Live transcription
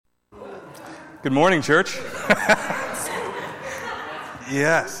Good morning, church.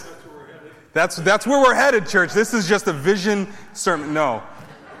 Yes. That's where we're headed, church. This is just a vision sermon. No.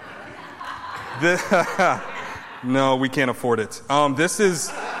 No, we can't afford it. This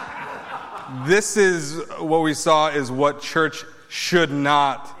is what we saw is what church should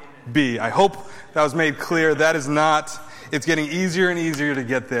not be. I hope that was made clear. That is not. It's getting easier and easier to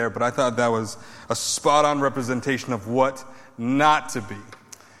get there, but I thought that was a spot-on representation of what not to be.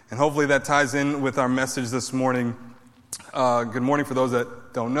 And hopefully that ties in with our message this morning. Good morning for those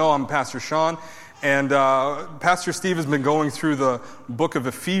that don't know. I'm Pastor Sean, and Pastor Steve has been going through the book of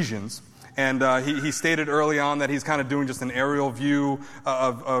Ephesians, and he stated early on that he's kind of doing just an aerial view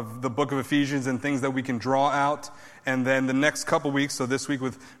of the book of Ephesians and things that we can draw out. And then the next couple weeks, so this week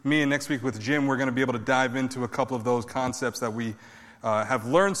with me and next week with Jim, we're going to be able to dive into a couple of those concepts that we have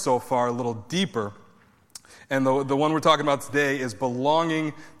learned so far a little deeper. And the one we're talking about today is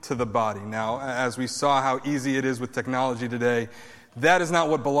belonging to the body. Now, as we saw how easy it is with technology today, that is not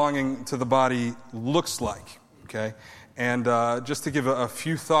what belonging to the body looks like, okay? And just to give a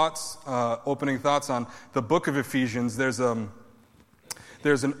few thoughts, opening thoughts on the book of Ephesians, there's an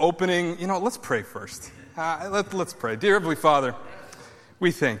opening. Let's pray first. Let's pray. Dear Heavenly Father,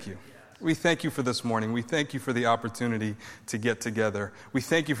 we thank you. We thank you for this morning. We thank you for the opportunity to get together. We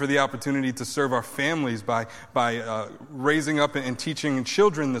thank you for the opportunity to serve our families by raising up and teaching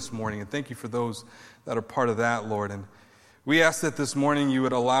children this morning. And thank you for those that are part of that, Lord. And we ask that this morning you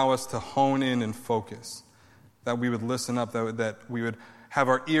would allow us to hone in and focus, that we would listen up, that we would have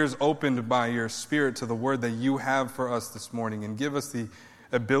our ears opened by your Spirit to the word that you have for us this morning, and give us the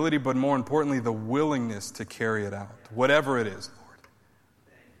ability, but more importantly, the willingness to carry it out, whatever it is.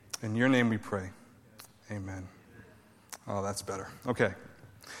 In your name we pray. Amen. Oh, that's better. Okay.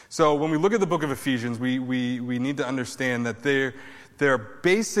 So when we look at the book of Ephesians, we need to understand that there are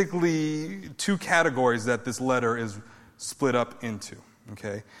basically two categories that this letter is split up into.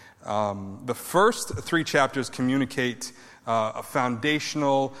 Okay. The first three chapters communicate a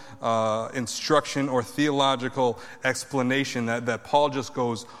foundational instruction or theological explanation that Paul just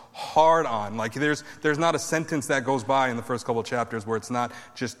goes hard on. Like there's not a sentence that goes by in the first couple of chapters where it's not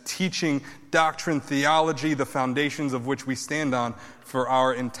just teaching doctrine, theology, the foundations of which we stand on for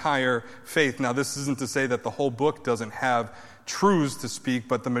our entire faith. Now, this isn't to say that the whole book doesn't have truths to speak,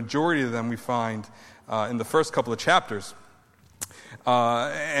 but the majority of them we find in the first couple of chapters.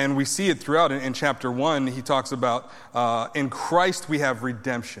 And we see it throughout. In chapter 1, he talks about in Christ we have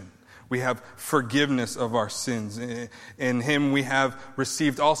redemption. We have forgiveness of our sins. In him we have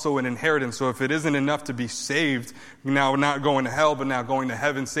received also an inheritance. So if it isn't enough to be saved, now not going to hell, but now going to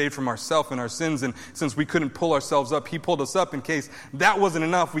heaven, saved from ourselves and our sins. And since we couldn't pull ourselves up, he pulled us up in case that wasn't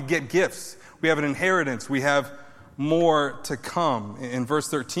enough. We get gifts. We have an inheritance. We have more to come. In verse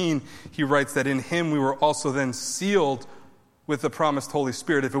 13, he writes that in him we were also then sealed with the promised Holy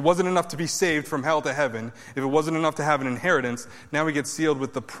Spirit. If it wasn't enough to be saved from hell to heaven, if it wasn't enough to have an inheritance, now we get sealed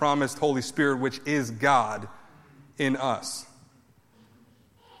with the promised Holy Spirit, which is God in us.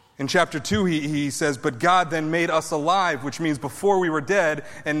 In chapter 2, he says, but God then made us alive, which means before we were dead,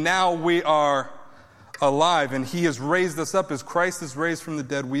 and now we are alive. And he has raised us up. As Christ is raised from the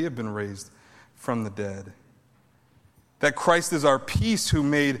dead, we have been raised from the dead. That Christ is our peace, who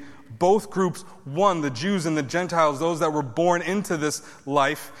made both groups one, the Jews and the Gentiles, those that were born into this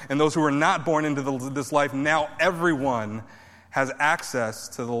life and those who were not born into this life. Now everyone has access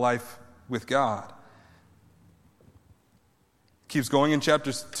to the life with God. Keeps going in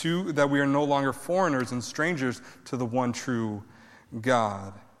chapter 2 that we are no longer foreigners and strangers to the one true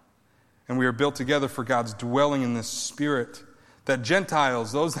God. And we are built together for God's dwelling in this Spirit. That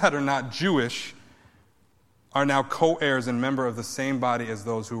Gentiles, those that are not Jewish, are now co-heirs and member of the same body as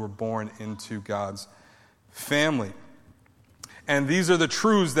those who were born into God's family. And these are the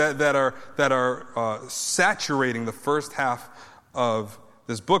truths that are saturating the first half of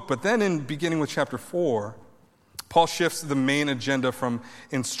this book. But then in beginning with chapter 4, Paul shifts the main agenda from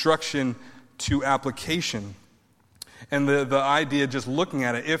instruction to application. And the idea, just looking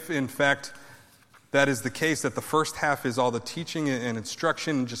at it, if in fact that is the case, that the first half is all the teaching and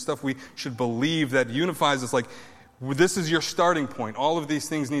instruction and just stuff we should believe that unifies us. Like, this is your starting point. All of these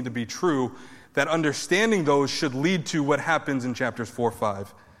things need to be true. That understanding those should lead to what happens in chapters 4,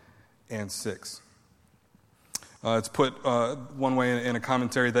 5, and 6. It's put one way in a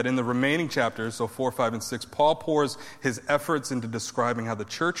commentary that in the remaining chapters, so 4, 5, and 6, Paul pours his efforts into describing how the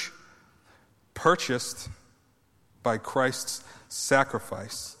church, purchased by Christ's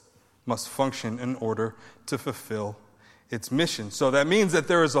sacrifice, must function in order to fulfill its mission. So that means that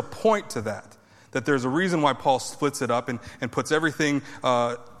there is a point to that there's a reason why Paul splits it up and puts everything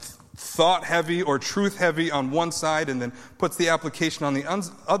thought heavy or truth heavy on one side and then puts the application on the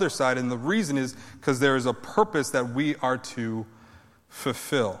other side. And the reason is because there is a purpose that we are to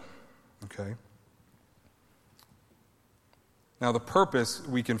fulfill. Okay? Now, the purpose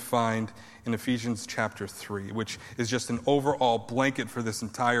we can find in Ephesians chapter 3, which is just an overall blanket for this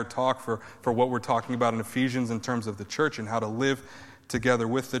entire talk, for what we're talking about in Ephesians in terms of the church and how to live together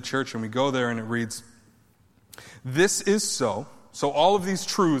with the church. And we go there and it reads, "This is so." So all of these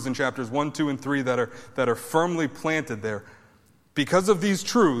truths in chapters 1, 2, and 3 that are firmly planted there, because of these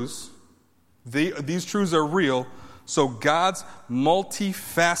truths, these truths are real, so God's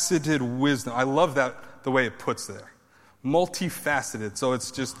multifaceted wisdom, I love that, the way it puts there. Multifaceted, so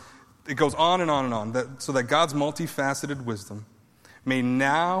it goes on and on and on, so that God's multifaceted wisdom may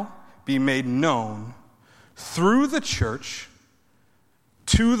now be made known through the church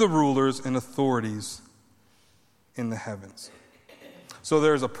to the rulers and authorities in the heavens. So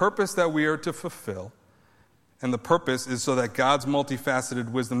there's a purpose that we are to fulfill, and the purpose is so that God's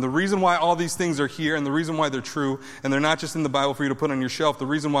multifaceted wisdom, the reason why all these things are here and the reason why they're true, and they're not just in the Bible for you to put on your shelf, the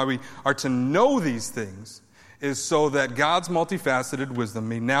reason why we are to know these things is so that God's multifaceted wisdom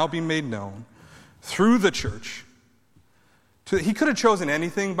may now be made known through the church. He could have chosen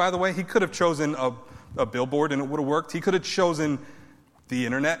anything, by the way. He could have chosen a billboard and it would have worked. He could have chosen the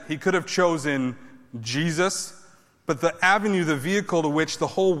internet. He could have chosen Jesus. But the avenue, the vehicle to which the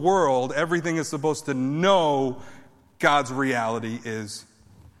whole world, everything is supposed to know God's reality is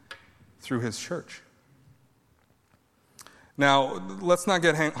through his church. Now, let's not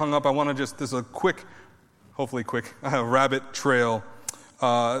get hung up. I want to this is a quick, hopefully quick, rabbit trail.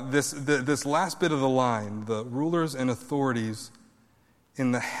 This last bit of the line, the rulers and authorities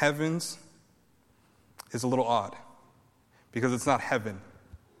in the heavens, is a little odd. Because it's not heaven.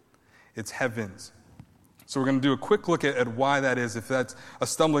 It's heavens. So we're going to do a quick look at why that is. If that's a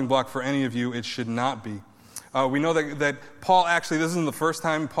stumbling block for any of you, it should not be. We know that Paul actually, this isn't the first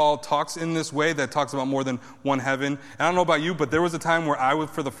time Paul talks in this way, that talks about more than one heaven. And I don't know about you, but there was a time where I,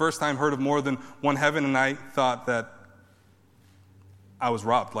 for the first time, heard of more than one heaven, and I thought that I was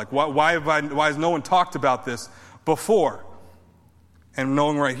robbed. Like, why has no one talked about this before? And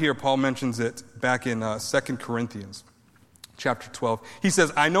knowing right here, Paul mentions it back in 2 Corinthians chapter 12. He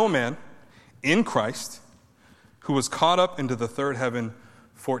says, "I know a man in Christ who was caught up into the third heaven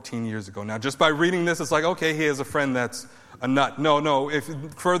 14 years ago." Now, just by reading this, it's like, okay, he has a friend that's a nut. No. If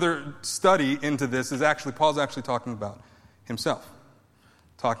further study into this is Paul's actually talking about himself,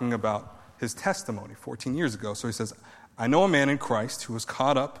 talking about his testimony 14 years ago. So he says, "I know a man in Christ who was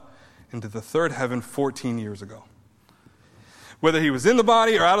caught up into the third heaven 14 years ago." Whether he was in the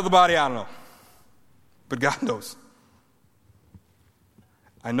body or out of the body, I don't know. But God knows.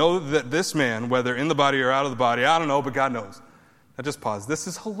 I know that this man, whether in the body or out of the body, I don't know, but God knows. Now just pause. This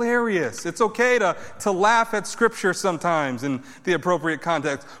is hilarious. It's okay to laugh at Scripture sometimes in the appropriate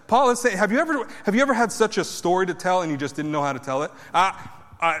context. Paul is saying, have you ever had such a story to tell and you just didn't know how to tell it?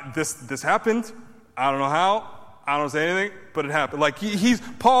 This happened. I don't know how. I don't say anything, but it happened. Like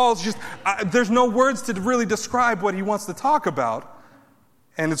Paul's just, there's no words to really describe what he wants to talk about.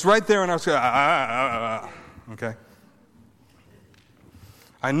 And it's right there in our scripture. Okay.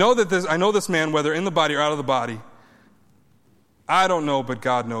 I know this man, whether in the body or out of the body, I don't know, but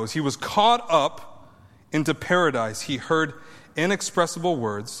God knows. He was caught up into paradise. He heard inexpressible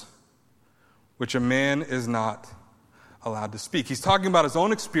words, which a man is not allowed to speak. He's talking about his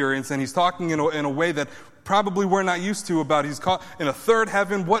own experience, and he's talking in a way that probably we're not used to about he's caught in a third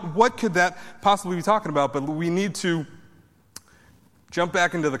heaven. What could that possibly be talking about? But we need to jump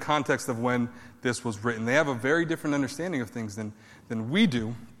back into the context of when this was written. They have a very different understanding of things than we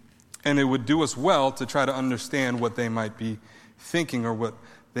do, and it would do us well to try to understand what they might be thinking or what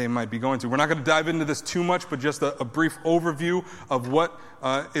they might be going through. We're not going to dive into this too much, but just a brief overview of what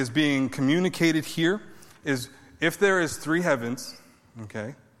is being communicated here is if there is three heavens,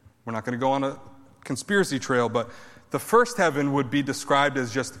 okay, we're not going to go on a conspiracy trail, but the first heaven would be described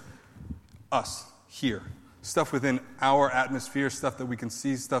as just us here. Stuff within our atmosphere, stuff that we can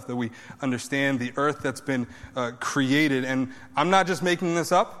see, stuff that we understand, the earth that's been created. And I'm not just making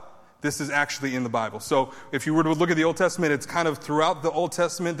this up. This is actually in the Bible. So if you were to look at the Old Testament, it's kind of throughout the Old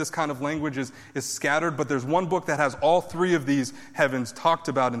Testament, this kind of language is scattered. But there's one book that has all three of these heavens talked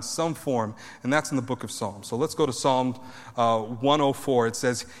about in some form, and that's in the book of Psalms. So let's go to Psalm 104. It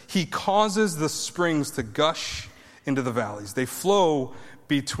says, "He causes the springs to gush into the valleys. They flow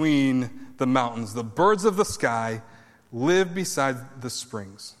between the mountains. The birds of the sky live beside the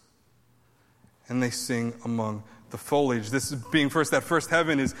springs, and they sing among the foliage." This is being first, that first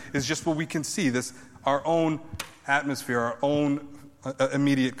heaven is just what we can see. This, our own atmosphere, our own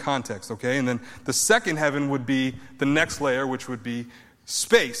immediate context, okay? And then the second heaven would be the next layer, which would be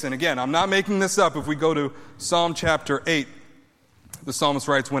space. And again, I'm not making this up. If we go to Psalm chapter 8, the psalmist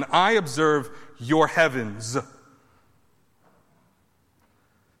writes, "When I observe your heavens,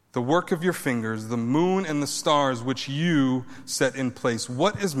 the work of your fingers, the moon and the stars which you set in place,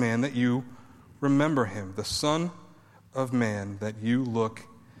 what is man that you remember him, the son of man that you look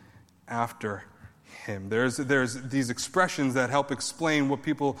after him?" There's these expressions that help explain what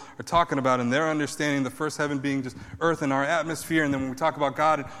people are talking about in their understanding, the first heaven being just earth and our atmosphere, and then when we talk about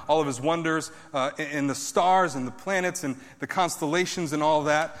God and all of his wonders and the stars and the planets and the constellations and all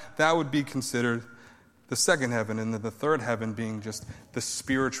that, that would be considered the second heaven, and then the third heaven being just the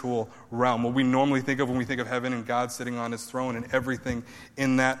spiritual realm, what we normally think of when we think of heaven and God sitting on his throne and everything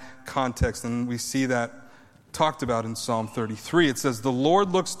in that context. And we see that talked about in Psalm 33. It says, "The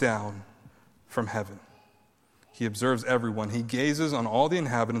Lord looks down from heaven. He observes everyone. He gazes on all the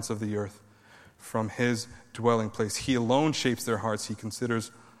inhabitants of the earth from his dwelling place. He alone shapes their hearts. He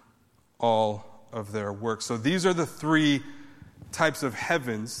considers all of their work." So these are the three types of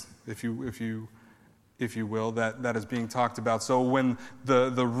heavens, if you will, that is being talked about. So when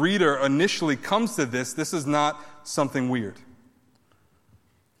the reader initially comes to this is not something weird.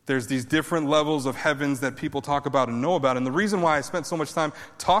 There's these different levels of heavens that people talk about and know about. And the reason why I spent so much time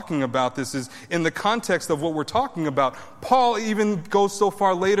talking about this is in the context of what we're talking about. Paul even goes so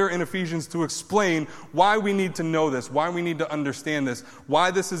far later in Ephesians to explain why we need to know this, why we need to understand this,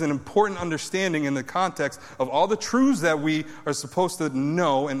 why this is an important understanding in the context of all the truths that we are supposed to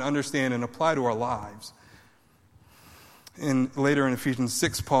know and understand and apply to our lives. And later in Ephesians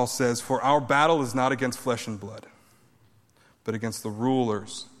 6, Paul says, "For our battle is not against flesh and blood, but against the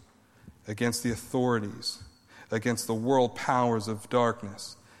rulers, against the authorities, against the world powers of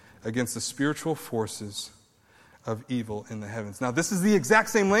darkness, against the spiritual forces of evil in the heavens." Now, this is the exact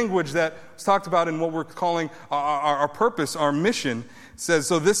same language that was talked about in what we're calling our purpose, our mission. It says,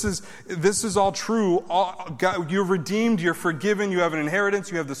 so this is all true. You're redeemed, you're forgiven, you have an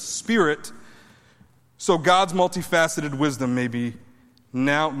inheritance, you have the Spirit. So God's multifaceted wisdom may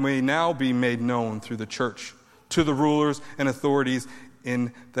now be made known through the church to the rulers and authorities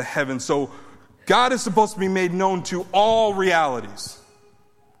in the heavens. So God is supposed to be made known to all realities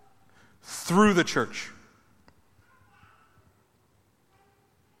through the church.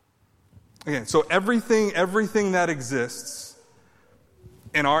 Again, so everything that exists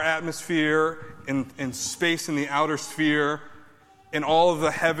in our atmosphere, in space, in the outer sphere, in all of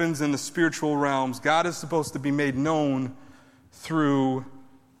the heavens and the spiritual realms, God is supposed to be made known through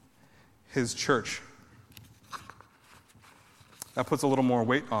his church. That puts a little more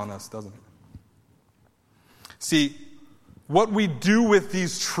weight on us, doesn't it? See, what we do with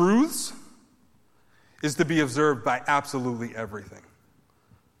these truths is to be observed by absolutely everything.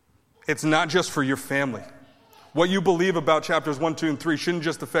 It's not just for your family. What you believe about chapters 1, 2, and 3 shouldn't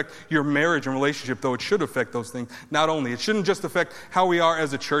just affect your marriage and relationship, though it should affect those things. Not only. It shouldn't just affect how we are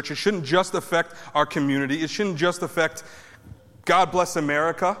as a church. It shouldn't just affect our community. It shouldn't just affect God bless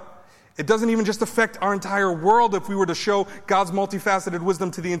America. It doesn't even just affect our entire world. If we were to show God's multifaceted wisdom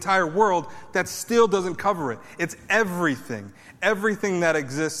to the entire world, that still doesn't cover it. It's everything. Everything that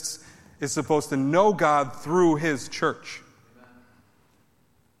exists is supposed to know God through his church.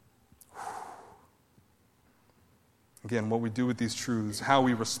 Again, what we do with these truths, how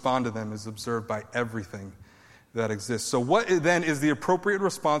we respond to them is observed by everything that exists. So what then is the appropriate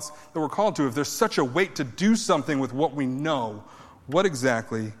response that we're called to? If there's such a weight to do something with what we know, what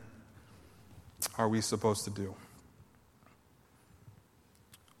exactly are we supposed to do?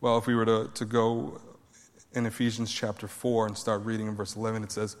 Well, if we were to go in Ephesians chapter 4 and start reading in verse 11,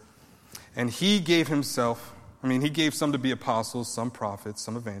 it says, "And he gave he gave some to be apostles, some prophets,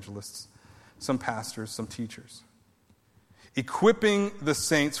 some evangelists, some pastors, some teachers, equipping the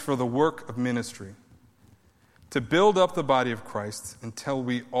saints for the work of ministry, to build up the body of Christ until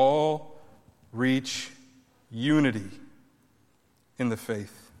we all reach unity in the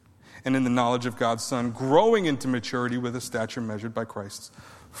faith and in the knowledge of God's Son, growing into maturity with a stature measured by Christ's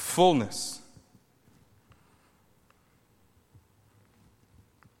fullness."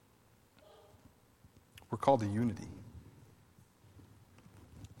 We're called to unity.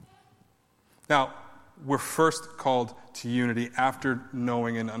 Now, we're first called to unity after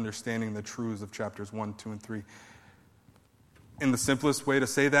knowing and understanding the truths of chapters 1, 2, and 3. In the simplest way to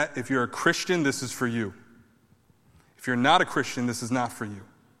say that, if you're a Christian, this is for you. If you're not a Christian, this is not for you.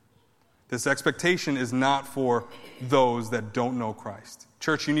 This expectation is not for those that don't know Christ.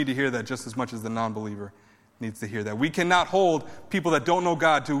 Church, you need to hear that just as much as the non-believer needs to hear that. We cannot hold people that don't know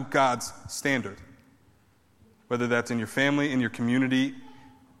God to God's standard. whether that's in your family, in your community,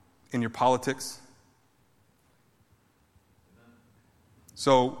 in your politics.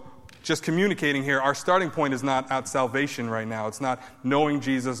 So just communicating here, our starting point is not at salvation right now. It's not knowing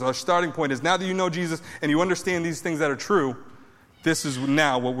Jesus. Our starting point is now that you know Jesus and you understand these things that are true, this is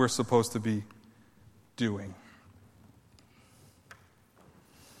now what we're supposed to be doing.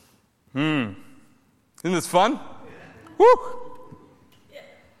 Isn't this fun? Woo!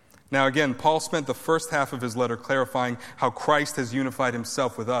 Now again, Paul spent the first half of his letter clarifying how Christ has unified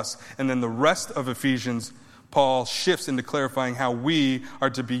himself with us. And then the rest of Ephesians, Paul shifts into clarifying how we are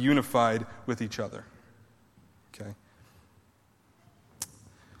to be unified with each other. Okay?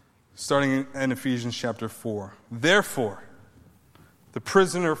 Starting in Ephesians chapter 4. Therefore, the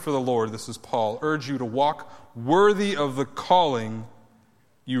prisoner for the Lord, this is Paul, urge you to walk worthy of the calling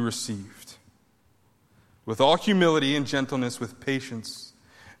you received, with all humility and gentleness, with patience,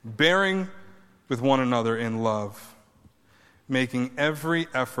 bearing with one another in love, making every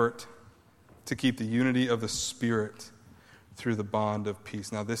effort to keep the unity of the Spirit through the bond of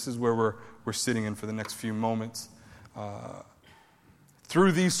peace. Now, this is where we're sitting in for the next few moments.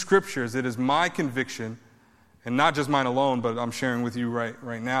 Through these scriptures, it is my conviction, and not just mine alone, but I'm sharing with you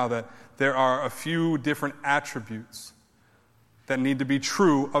right now, that there are a few different attributes that need to be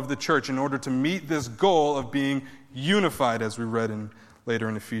true of the church in order to meet this goal of being unified, as we read later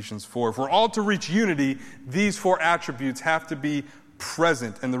in Ephesians 4. If we're all to reach unity, these 4 attributes have to be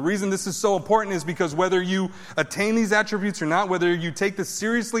present. And the reason this is so important is because whether you attain these attributes or not, whether you take this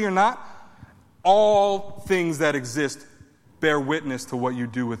seriously or not, all things that exist bear witness to what you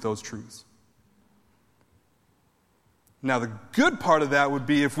do with those truths. Now, the good part of that would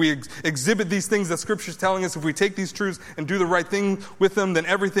be if we exhibit these things that Scripture is telling us, if we take these truths and do the right thing with them, then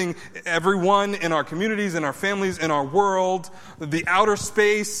everyone in our communities, in our families, in our world, the outer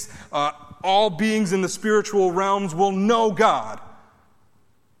space, all beings in the spiritual realms will know God.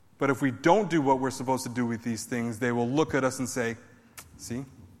 But if we don't do what we're supposed to do with these things, they will look at us and say, see,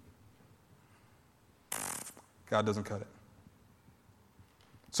 God doesn't cut it.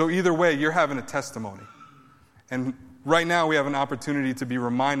 So either way, you're having a testimony. And right now, we have an opportunity to be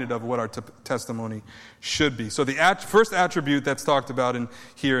reminded of what our testimony should be. So the first attribute that's talked about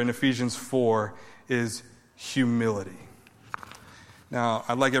here in Ephesians 4 is humility. Now,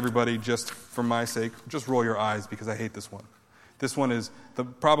 I'd like everybody, just for my sake, just roll your eyes because I hate this one. This one is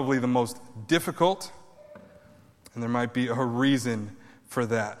probably the most difficult, and there might be a reason for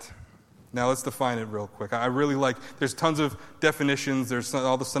that. Now, let's define it real quick. I really there's tons of definitions. There's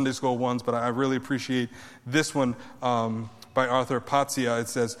all the Sunday school ones, but I really appreciate this one by Arthur Patzia. It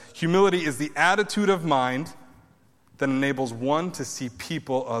says, humility is the attitude of mind that enables one to see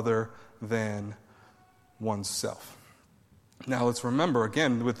people other than oneself. Now, let's remember,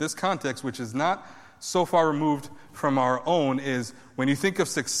 again, with this context, which is not so far removed from our own, is when you think of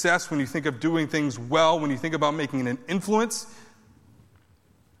success, when you think of doing things well, when you think about making an influence,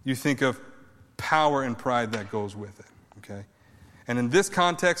 you think of power and pride that goes with it, okay? And in this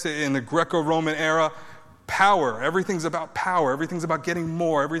context, in the Greco-Roman era, power, everything's about power, everything's about getting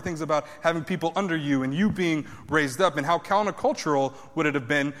more, everything's about having people under you and you being raised up. And how countercultural would it have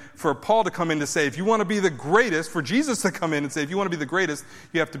been for Paul to come in to say, if you want to be the greatest, for Jesus to come in and say, if you want to be the greatest,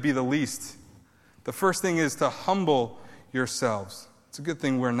 you have to be the least. The first thing is to humble yourselves. It's a good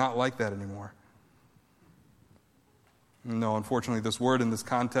thing we're not like that anymore. No, unfortunately, this word and this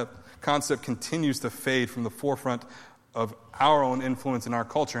concept continues to fade from the forefront of our own influence in our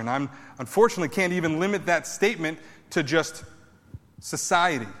culture. And I unfortunately can't even limit that statement to just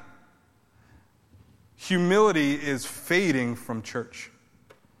society. Humility is fading from church.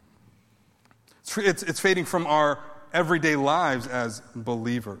 It's fading from our everyday lives as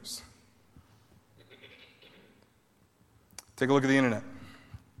believers. Take a look at the internet.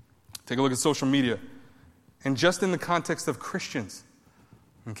 Take a look at social media. And just in the context of Christians,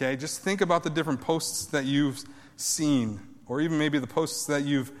 okay, just think about the different posts that you've seen, or even maybe the posts that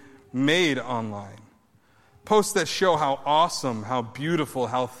you've made online. Posts that show how awesome, how beautiful,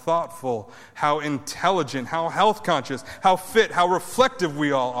 how thoughtful, how intelligent, how health conscious, how fit, how reflective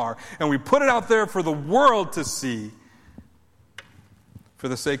we all are. And we put it out there for the world to see for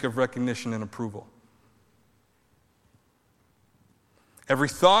the sake of recognition and approval. Every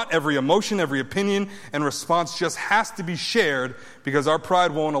thought, every emotion, every opinion and response just has to be shared because our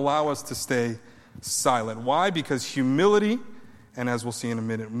pride won't allow us to stay silent. Why? Because humility, and as we'll see in a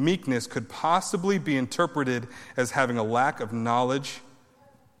minute, meekness could possibly be interpreted as having a lack of knowledge,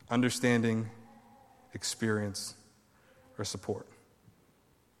 understanding, experience, or support.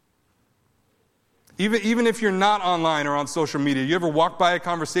 Even if you're not online or on social media, you ever walk by a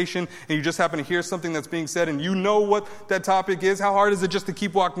conversation and you just happen to hear something that's being said and you know what that topic is? How hard is it just to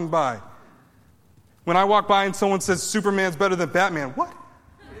keep walking by? When I walk by and someone says Superman's better than Batman, what?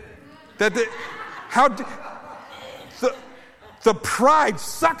 The pride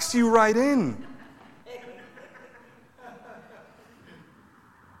sucks you right in.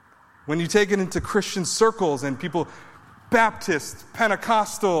 When you take it into Christian circles and people, Baptist,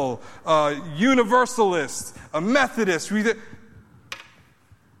 Pentecostal, Universalist, a Methodist,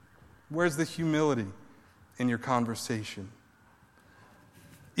 where's the humility in your conversation?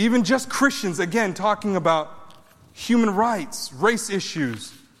 Even just Christians, again, talking about human rights, race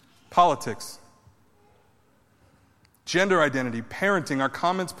issues, politics, gender identity, parenting, our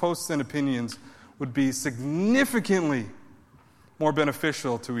comments, posts, and opinions would be significantly more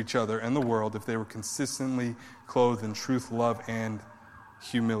beneficial to each other and the world if they were consistently clothed in truth, love, and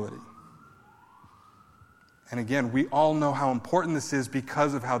humility. And again, we all know how important this is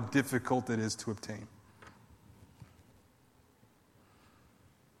because of how difficult it is to obtain.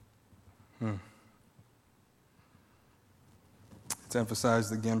 It's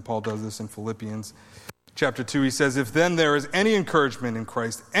emphasized again, Paul does this in Philippians chapter 2. He says, if then there is any encouragement in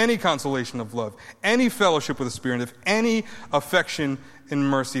Christ, any consolation of love, any fellowship with the Spirit, if any affection in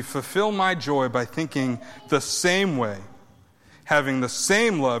mercy, fulfill my joy by thinking the same way, having the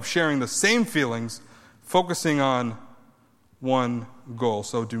same love, sharing the same feelings, focusing on one goal.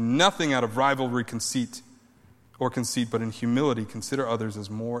 So do nothing out of rivalry, conceit, but in humility consider others as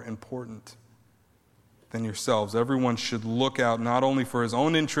more important than yourselves. Everyone should look out not only for his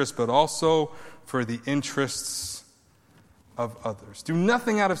own interests, but also for the interests of others. Do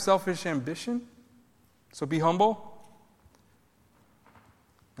nothing out of selfish ambition, so be humble.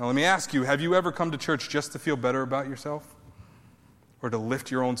 Now let me ask you, have you ever come to church just to feel better about yourself? Or to lift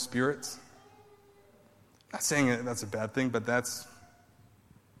your own spirits? I'm not saying that's a bad thing, but that's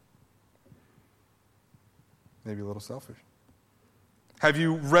maybe a little selfish. Have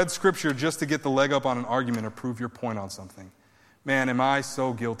you read Scripture just to get the leg up on an argument or prove your point on something? Man, am I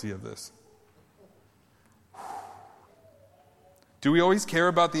so guilty of this. Do we always care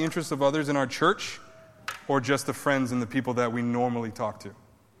about the interests of others in our church or just the friends and the people that we normally talk to?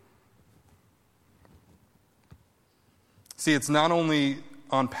 See, it's not only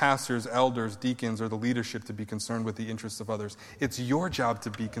on pastors, elders, deacons, or the leadership to be concerned with the interests of others. It's your job to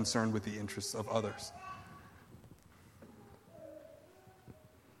be concerned with the interests of others.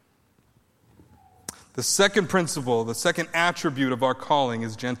 The second principle, the second attribute of our calling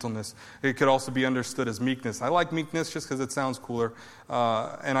is gentleness. It could also be understood as meekness. I like meekness just because it sounds cooler.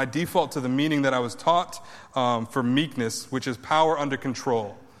 And I default to the meaning that I was taught for meekness, which is power under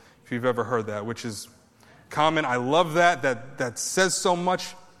control, if you've ever heard that, which is common. I love that. That says so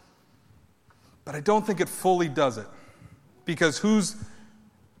much. But I don't think it fully does it. Because who's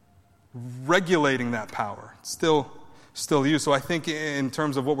regulating that power? Still you. So I think in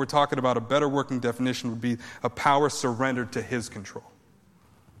terms of what we're talking about, a better working definition would be a power surrendered to his control.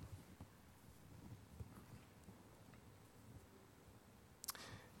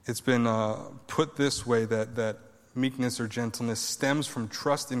 It's been put this way that meekness or gentleness stems from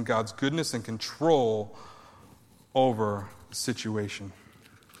trust in God's goodness and control over the situation.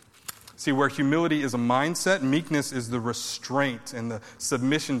 See, where humility is a mindset, meekness is the restraint and the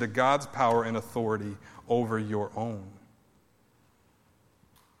submission to God's power and authority over your own.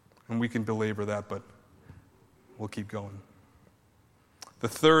 And we can belabor that, but we'll keep going. The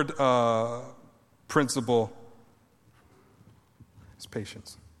third principle is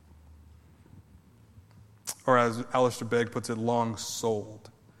patience. Or as Alistair Begg puts it, long-souled.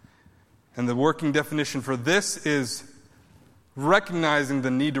 And the working definition for this is recognizing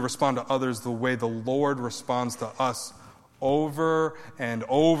the need to respond to others the way the Lord responds to us over and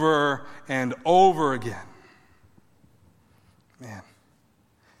over and over again. Man.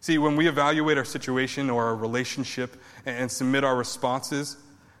 See, when we evaluate our situation or our relationship and submit our responses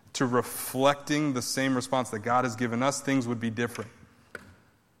to reflecting the same response that God has given us, things would be different.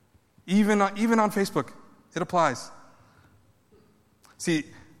 Even on Facebook, it applies. See,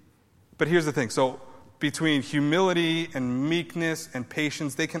 but here's the thing. So between humility and meekness and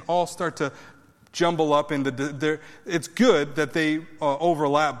patience, they can all start to jumble up. It's good that they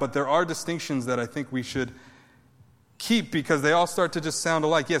overlap, but there are distinctions that I think we should keep because they all start to just sound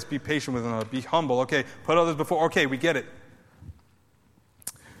alike. Yes, be patient with another. Be humble. Okay, put others before. Okay, we get it.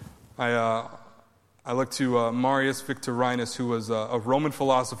 I look to Marius Victorinus, who was a Roman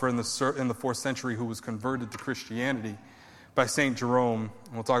philosopher in the 4th century who was converted to Christianity by St. Jerome.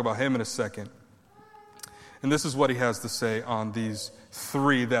 And we'll talk about him in a second. And this is what he has to say on these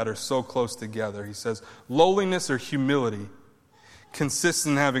three that are so close together. He says, lowliness or humility consists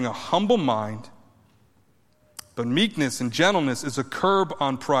in having a humble mind, but meekness and gentleness is a curb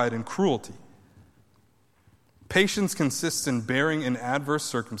on pride and cruelty. Patience consists in bearing an adverse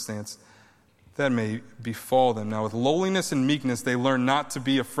circumstance that may befall them. Now, with lowliness and meekness, they learn not to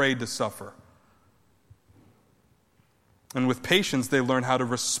be afraid to suffer. And with patience, they learn how to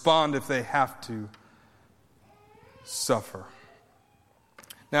respond if they have to suffer.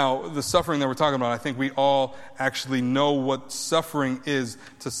 Now, the suffering that we're talking about, I think we all actually know what suffering is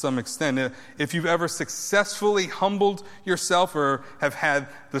to some extent. If you've ever successfully humbled yourself or have had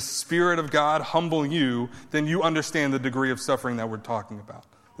the Spirit of God humble you, then you understand the degree of suffering that we're talking about.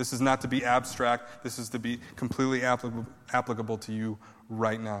 This is not to be abstract. This is to be completely applicable to you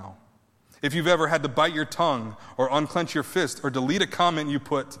right now. If you've ever had to bite your tongue or unclench your fist or delete a comment you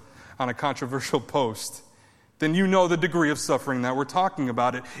put on a controversial post, then you know the degree of suffering that we're talking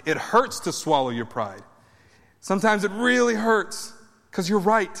about. It hurts to swallow your pride. Sometimes it really hurts because you're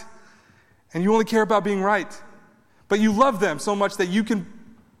right. And you only care about being right. But you love them so much that you can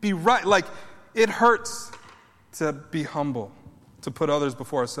be right. Like, it hurts to be humble, to put others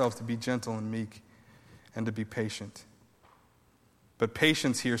before ourselves, to be gentle and meek, and to be patient. But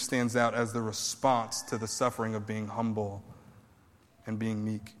patience here stands out as the response to the suffering of being humble and being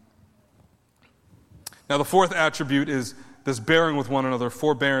meek. Now, the fourth attribute is this bearing with one another,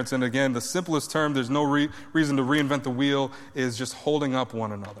 forbearance. And again, the simplest term, there's no reason to reinvent the wheel, is just holding up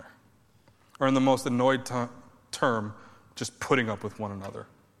one another. Or in the most annoyed term, just putting up with one another.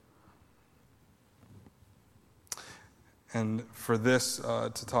 And for this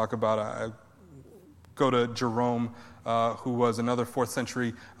to talk about, I go to Jerome, who was another 4th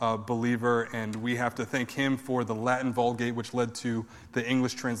century believer, and we have to thank him for the Latin Vulgate, which led to the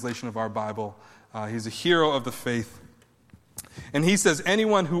English translation of our Bible. He's a hero of the faith. And he says,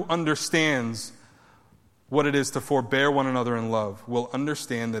 anyone who understands what it is to forbear one another in love will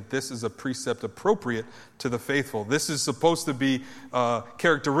understand that this is a precept appropriate to the faithful. This is supposed to be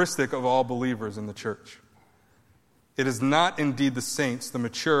characteristic of all believers in the church. It is not indeed the saints, the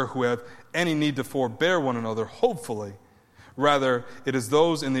mature, who have any need to forbear one another, hopefully. Rather, it is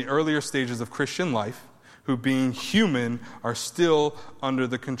those in the earlier stages of Christian life who, being human, are still under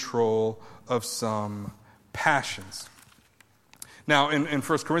the control of some passions. Now, in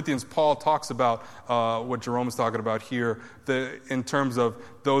 1 Corinthians, Paul talks about what Jerome is talking about here, in terms of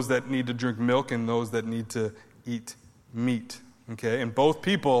those that need to drink milk and those that need to eat meat. Okay, and both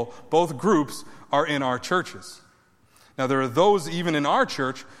groups are in our churches. Now, there are those even in our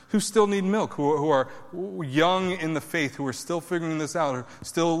church who still need milk, who are young in the faith, who are still figuring this out, are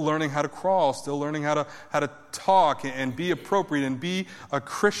still learning how to crawl, still learning how to talk and be appropriate and be a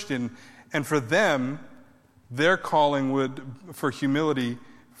Christian. And for them, their calling for humility,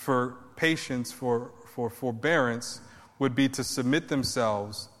 for patience, for forbearance, would be to submit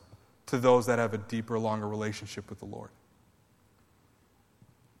themselves to those that have a deeper, longer relationship with the Lord.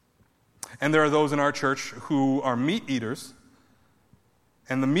 And there are those in our church who are meat eaters,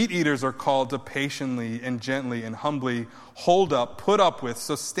 and the meat eaters are called to patiently and gently and humbly hold up, put up with,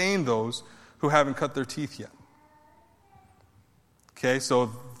 sustain those who haven't cut their teeth yet. Okay,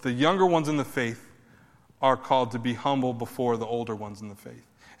 so the younger ones in the faith are called to be humble before the older ones in the faith.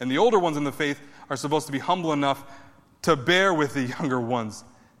 And the older ones in the faith are supposed to be humble enough to bear with the younger ones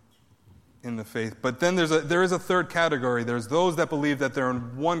in the faith. But then there is a third category. There's those that believe that they're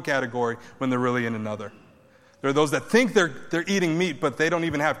in one category when they're really in another. There are those that think they're eating meat, but they don't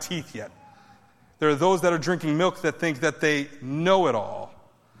even have teeth yet. There are those that are drinking milk that think that they know it all.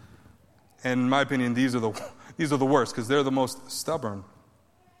 And in my opinion, these are the worst, because they're the most stubborn.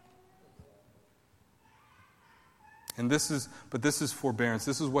 And this is forbearance.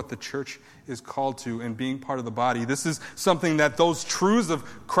 This is what the church is called to in being part of the body. This is something that those truths of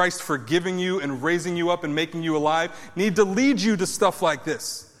Christ forgiving you and raising you up and making you alive need to lead you to stuff like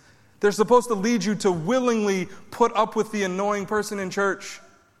this. They're supposed to lead you to willingly put up with the annoying person in church.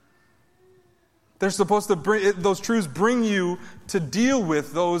 They're supposed to those truths bring you to deal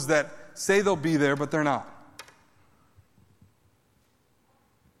with those that say they'll be there, but they're not.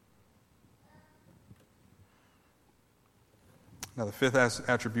 Now, the fifth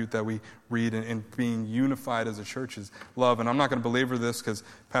attribute that we read in being unified as a church is love. And I'm not going to belabor this because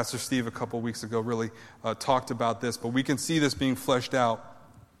Pastor Steve a couple weeks ago really talked about this. But we can see this being fleshed out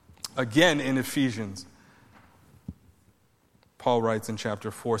again in Ephesians. Paul writes in chapter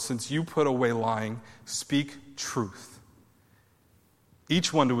 4, "Since you put away lying, speak truth,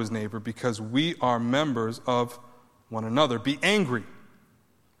 each one to his neighbor, because we are members of one another. Be angry,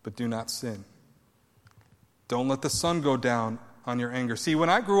 but do not sin. Don't let the sun go down on your anger. See, when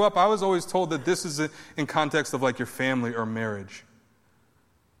I grew up, I was always told that this is in context of like your family or marriage.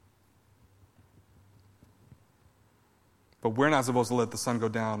 But we're not supposed to let the sun go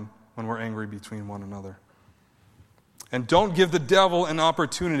down when we're angry between one another. And don't give the devil an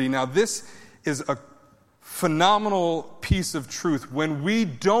opportunity. Now, this is a phenomenal piece of truth when we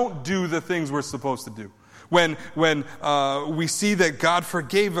don't do the things we're supposed to do. When we see that God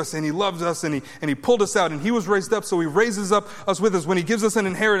forgave us and He loves us and He pulled us out and He was raised up, so He raises up us with us. When He gives us an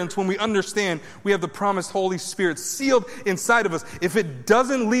inheritance, when we understand we have the promised Holy Spirit sealed inside of us. If it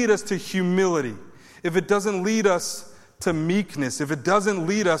doesn't lead us to humility, if it doesn't lead us to meekness, if it doesn't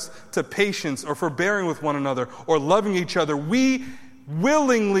lead us to patience or forbearing with one another or loving each other, we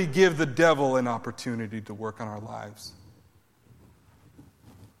willingly give the devil an opportunity to work on our lives.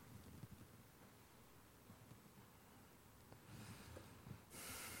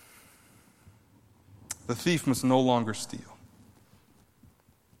 The thief must no longer steal.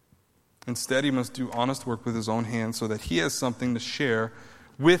 Instead, he must do honest work with his own hands so that he has something to share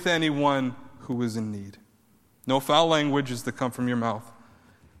with anyone who is in need. No foul language is to come from your mouth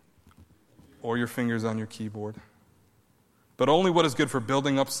or your fingers on your keyboard, but only what is good for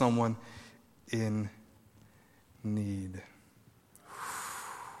building up someone in need.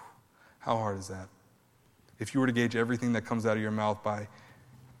 How hard is that? If you were to gauge everything that comes out of your mouth by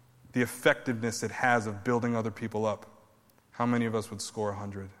the effectiveness it has of building other people up, how many of us would score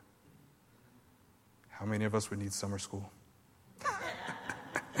 100? How many of us would need summer school?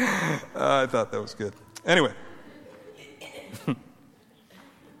 I thought that was good. Anyway.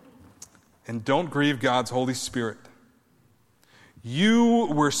 And don't grieve God's Holy Spirit. You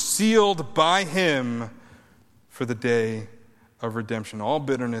were sealed by Him for the day of redemption. All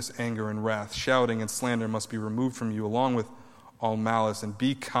bitterness, anger, and wrath, shouting, and slander must be removed from you, along with all malice, and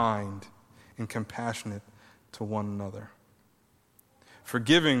be kind and compassionate to one another,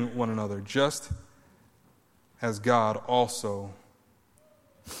 forgiving one another, just as God also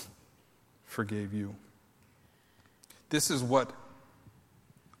forgave you. This is what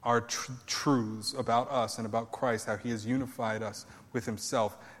our truths about us and about Christ, how He has unified us with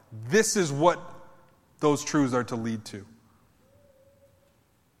Himself. This is what those truths are to lead to.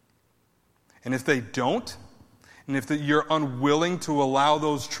 And if they don't, and if you're unwilling to allow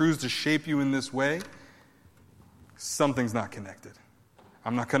those truths to shape you in this way, something's not connected.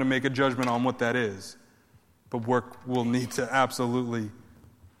 I'm not going to make a judgment on what that is, but work will need to absolutely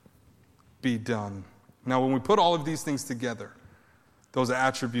be done. Now, when we put all of these things together, those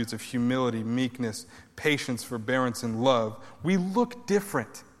attributes of humility, meekness, patience, forbearance, and love, we look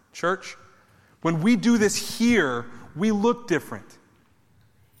different, church. When we do this here, we look different.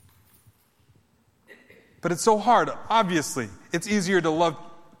 But it's so hard. Obviously, it's easier to love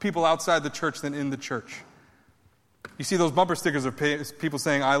people outside the church than in the church. You see those bumper stickers of people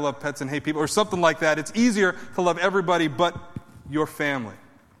saying, I love pets and hate people, or something like that. It's easier to love everybody but your family.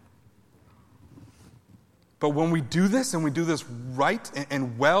 But when we do this, and we do this right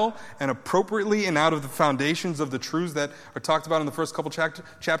and well and appropriately and out of the foundations of the truths that are talked about in the first couple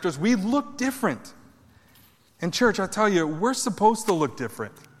chapters, we look different. And church, I tell you, we're supposed to look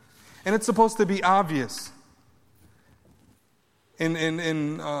different. And it's supposed to be obvious.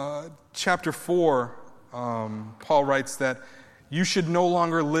 In chapter 4, Paul writes that you should no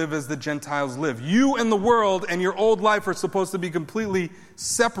longer live as the Gentiles live. You and the world and your old life are supposed to be completely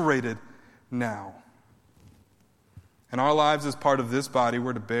separated now. And our lives as part of this body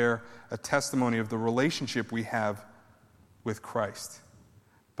were to bear a testimony of the relationship we have with Christ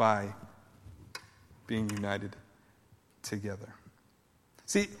by being united together.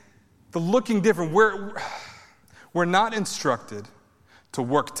 See, the looking different, we're not instructed to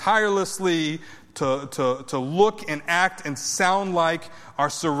work tirelessly, to look and act and sound like our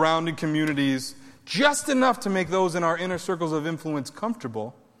surrounding communities, just enough to make those in our inner circles of influence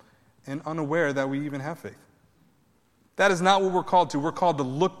comfortable and unaware that we even have faith. That is not what we're called to. We're called to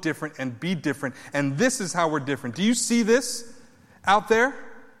look different and be different. And this is how we're different. Do you see this out there?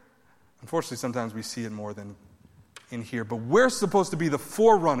 Unfortunately, sometimes we see it more than in here. But we're supposed to be the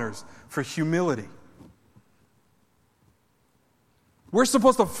forerunners for humility. We're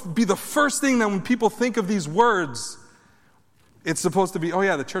supposed to be the first thing that when people think of these words, it's supposed to be, oh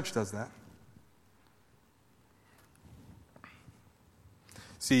yeah, the church does that.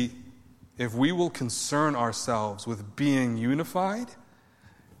 See, if we will concern ourselves with being unified,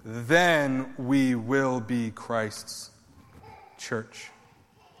 then we will be Christ's church.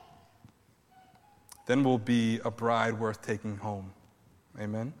 Then we'll be a bride worth taking home.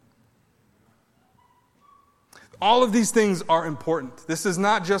 Amen? All of these things are important. This is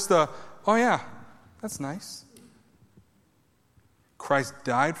not just oh yeah, That's nice. Christ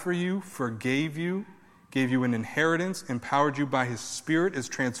died for you, forgave you, gave you an inheritance, empowered you by His Spirit, is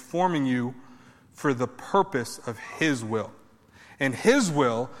transforming you for the purpose of His will. And His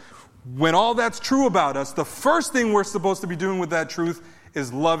will, when all that's true about us, the first thing we're supposed to be doing with that truth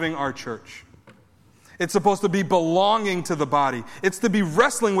is loving our church. It's supposed to be belonging to the body. It's to be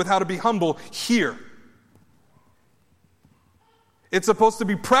wrestling with how to be humble here. It's supposed to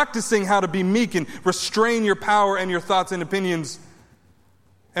be practicing how to be meek and restrain your power and your thoughts and opinions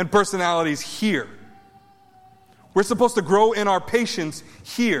and personalities here. We're supposed to grow in our patience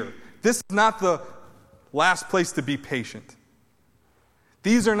here. This is not the last place to be patient.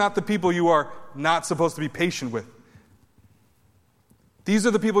 These are not the people you are not supposed to be patient with. These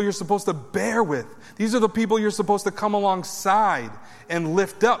are the people you're supposed to bear with. These are the people you're supposed to come alongside and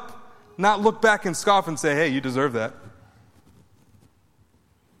lift up, not look back and scoff and say, hey, you deserve that.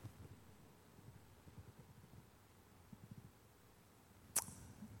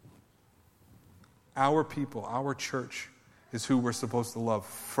 Our people, our church, is who we're supposed to love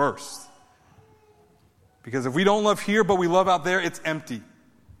first. Because if we don't love here, but we love out there, it's empty.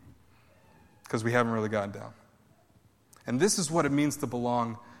 Because we haven't really gotten down. And this is what it means to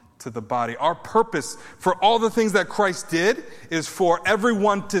belong to the body. Our purpose for all the things that Christ did is for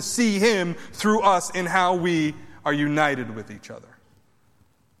everyone to see Him through us in how we are united with each other.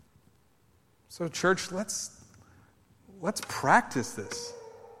 So, church, let's practice this.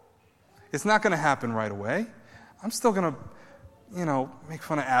 It's not going to happen right away. I'm still going to, make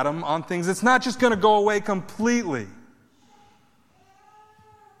fun of Adam on things. It's not just going to go away completely.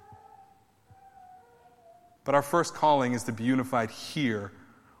 But our first calling is to be unified here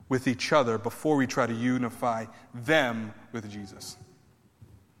with each other before we try to unify them with Jesus.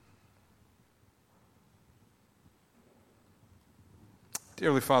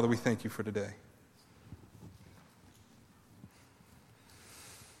 Dearly Father, we thank you for today.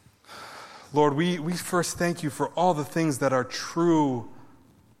 Lord, we first thank you for all the things that are true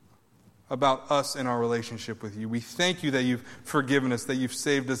about us and our relationship with you. We thank you that you've forgiven us, that you've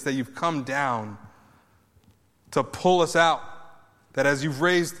saved us, that you've come down to pull us out, that as you've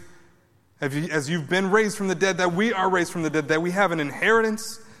been raised from the dead, that we are raised from the dead, that we have an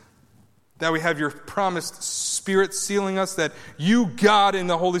inheritance, that we have your promised Spirit sealing us, that you, God, in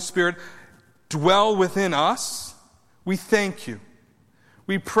the Holy Spirit, dwell within us. We thank you.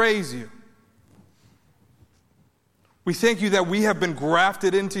 We praise you. We thank you that we have been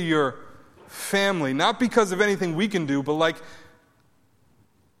grafted into your family, not because of anything we can do, but like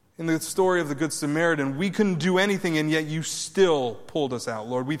in the story of the Good Samaritan, we couldn't do anything, and yet you still pulled us out.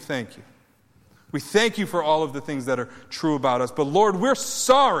 Lord, we thank you. We thank you for all of the things that are true about us. But Lord, we're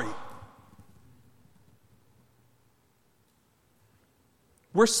sorry.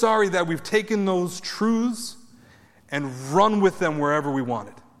 We're sorry that we've taken those truths and run with them wherever we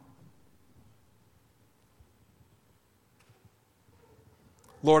wanted.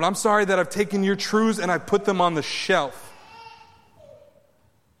 Lord, I'm sorry that I've taken your truths and I put them on the shelf.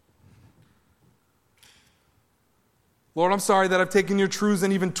 Lord, I'm sorry that I've taken your truths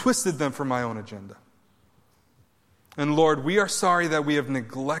and even twisted them for my own agenda. And Lord, we are sorry that we have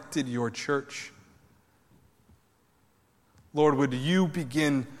neglected your church. Lord, would you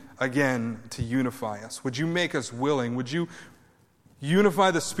begin again to unify us? Would you make us willing? Would you unify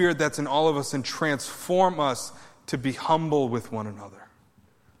the Spirit that's in all of us and transform us to be humble with one another?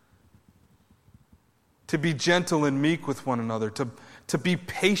 To be gentle and meek with one another, to be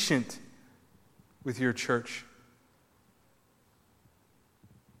patient with your church.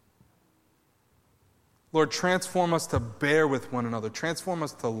 Lord, transform us to bear with one another. Transform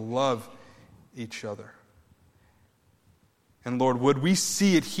us to love each other. And Lord, would we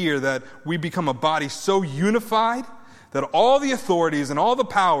see it here that we become a body so unified that all the authorities and all the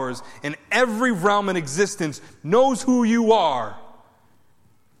powers in every realm in existence knows who you are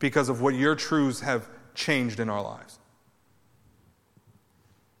because of what your truths have changed in our lives.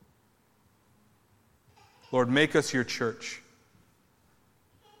 Lord, make us your church.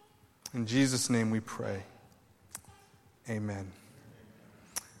 In Jesus' name we pray. Amen.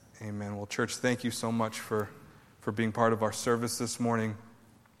 Amen. Well, church, thank you so much for being part of our service this morning.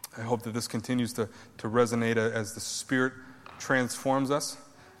 I hope that this continues to resonate as the Spirit transforms us.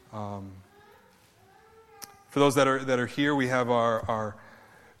 For those that are here, we have our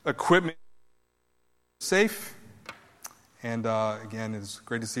equipment safe. And again, it's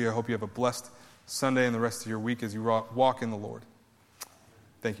great to see you. I hope you have a blessed Sunday and the rest of your week as you walk in the Lord.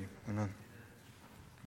 Thank you. Amen.